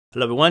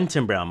Hello everyone,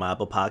 Tim Brown, my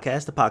Apple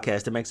Podcast, the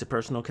podcast that makes a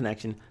personal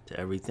connection to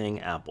everything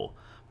Apple.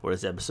 For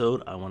this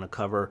episode, I want to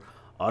cover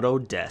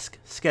Autodesk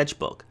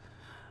Sketchbook.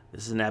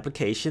 This is an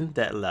application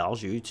that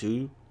allows you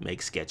to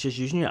make sketches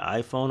using your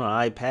iPhone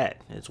or iPad.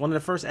 It's one of the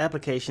first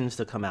applications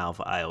to come out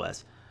for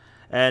iOS.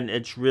 And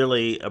it's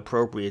really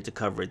appropriate to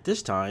cover it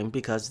this time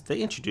because they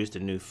introduced a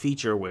new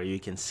feature where you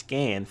can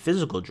scan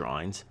physical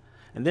drawings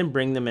and then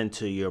bring them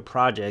into your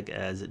project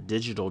as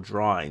digital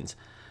drawings.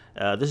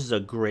 This is a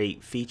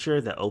great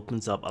feature that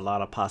opens up a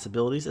lot of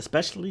possibilities,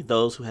 especially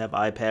those who have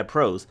iPad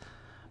Pros,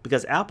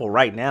 because Apple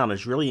right now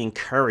is really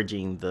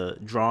encouraging the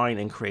drawing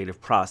and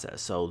creative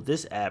process. So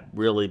this app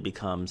really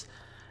becomes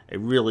a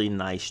really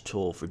nice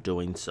tool for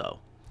doing so.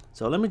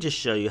 So let me just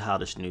show you how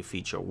this new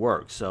feature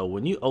works. So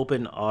when you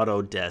open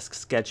Autodesk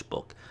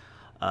Sketchbook,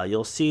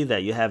 you'll see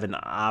that you have an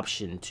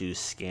option to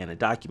scan a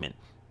document.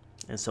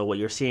 And so what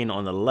you're seeing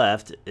on the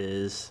left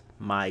is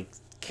my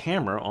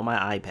camera on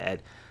my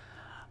iPad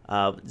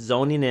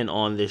zoning in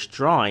on this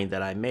drawing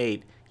that I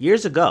made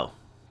years ago,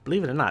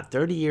 believe it or not,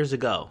 30 years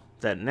ago,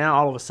 that now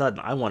all of a sudden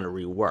I want to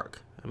rework.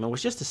 I mean, it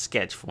was just a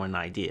sketch for an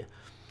idea. It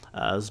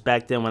was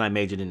back then when I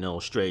majored in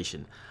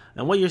illustration.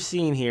 And what you're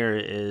seeing here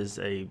is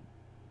a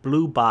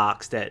blue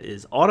box that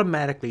is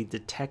automatically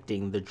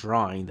detecting the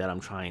drawing that I'm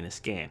trying to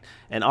scan.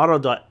 And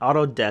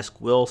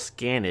Autodesk will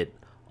scan it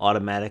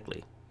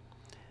automatically.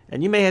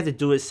 And you may have to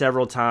do it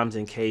several times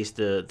in case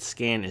the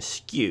scan is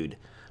skewed,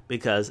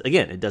 because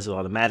again, it does it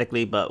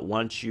automatically, but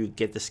once you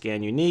get the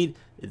scan you need,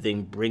 it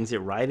then brings it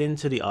right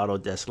into the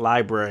Autodesk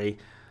library,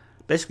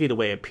 basically the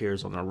way it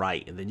appears on the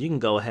right. And then you can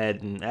go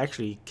ahead and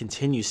actually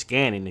continue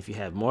scanning if you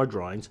have more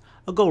drawings,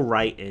 or go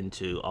right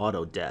into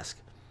Autodesk.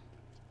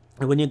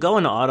 And when you go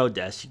into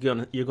Autodesk,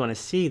 you're going to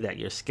see that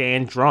your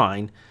scanned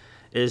drawing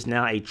is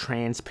now a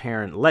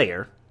transparent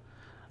layer.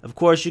 Of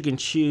course, you can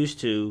choose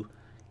to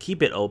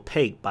keep it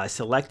opaque by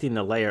selecting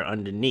the layer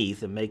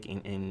underneath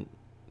and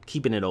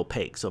keeping it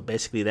opaque. So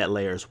basically that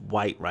layer is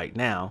white right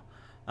now,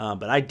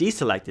 but I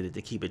deselected it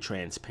to keep it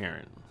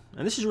transparent.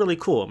 And this is really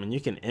cool. I mean,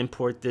 you can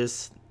import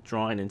this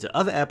drawing into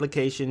other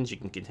applications. You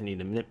can continue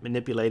to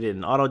manipulate it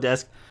in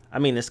Autodesk. I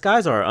mean, the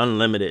skies are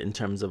unlimited in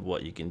terms of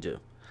what you can do.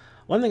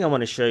 One thing I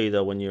want to show you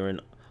though when you're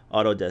in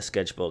Autodesk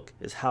Sketchbook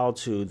is how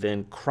to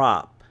then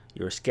crop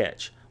your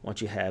sketch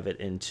once you have it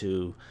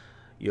into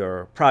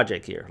your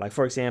project here. Like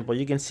for example,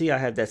 you can see I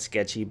have that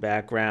sketchy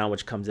background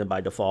which comes in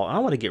by default. I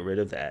want to get rid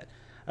of that.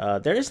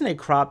 There isn't a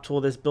crop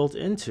tool that's built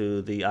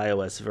into the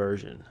iOS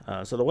version.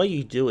 So the way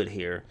you do it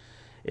here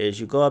is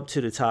you go up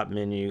to the top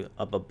menu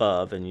up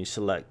above and you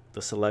select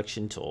the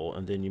selection tool,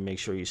 and then you make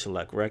sure you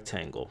select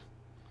rectangle.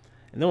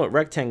 And then with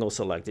rectangle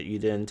selected, you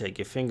then take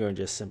your finger and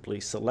just simply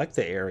select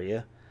the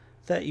area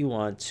that you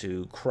want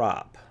to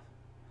crop,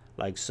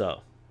 like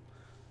so.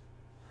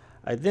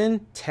 I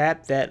then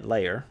tap that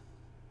layer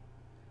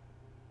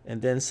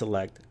and then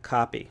select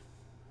copy.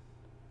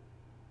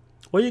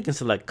 Or you can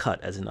select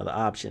cut as another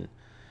option.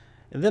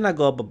 And then I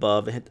go up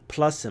above and hit the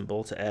plus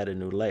symbol to add a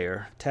new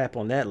layer, tap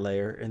on that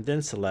layer, and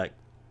then select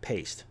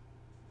paste.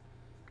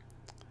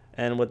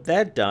 And with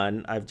that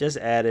done, I've just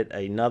added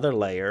another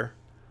layer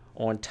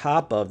on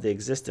top of the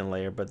existing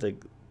layer, but the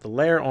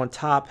layer on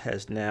top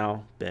has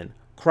now been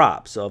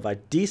cropped. So if I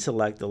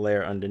deselect the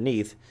layer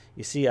underneath,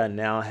 you see I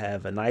now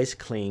have a nice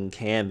clean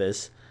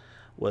canvas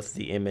with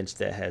the image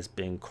that has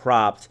been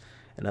cropped.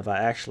 And if I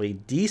actually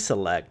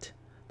deselect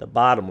the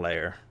bottom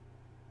layer,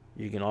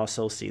 you can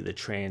also see the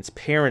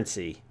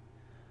transparency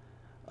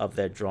of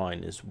that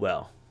drawing as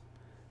well.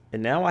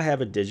 And now I have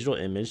a digital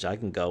image. I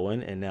can go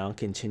in and now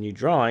continue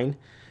drawing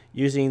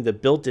using the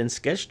built-in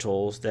sketch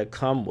tools that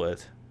come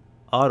with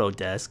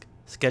Autodesk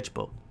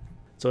Sketchbook.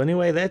 So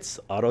anyway, that's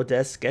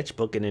Autodesk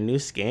Sketchbook and a new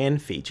scan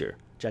feature.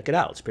 Check it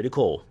out. It's pretty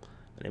cool.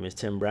 My name is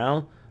Tim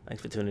Brown.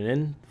 Thanks for tuning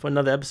in for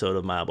another episode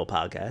of My Apple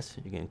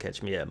Podcast. You can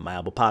catch me at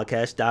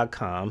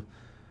myapplepodcast.com,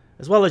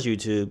 as well as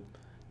YouTube,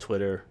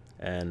 Twitter,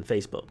 and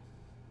Facebook.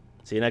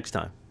 See you next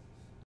time.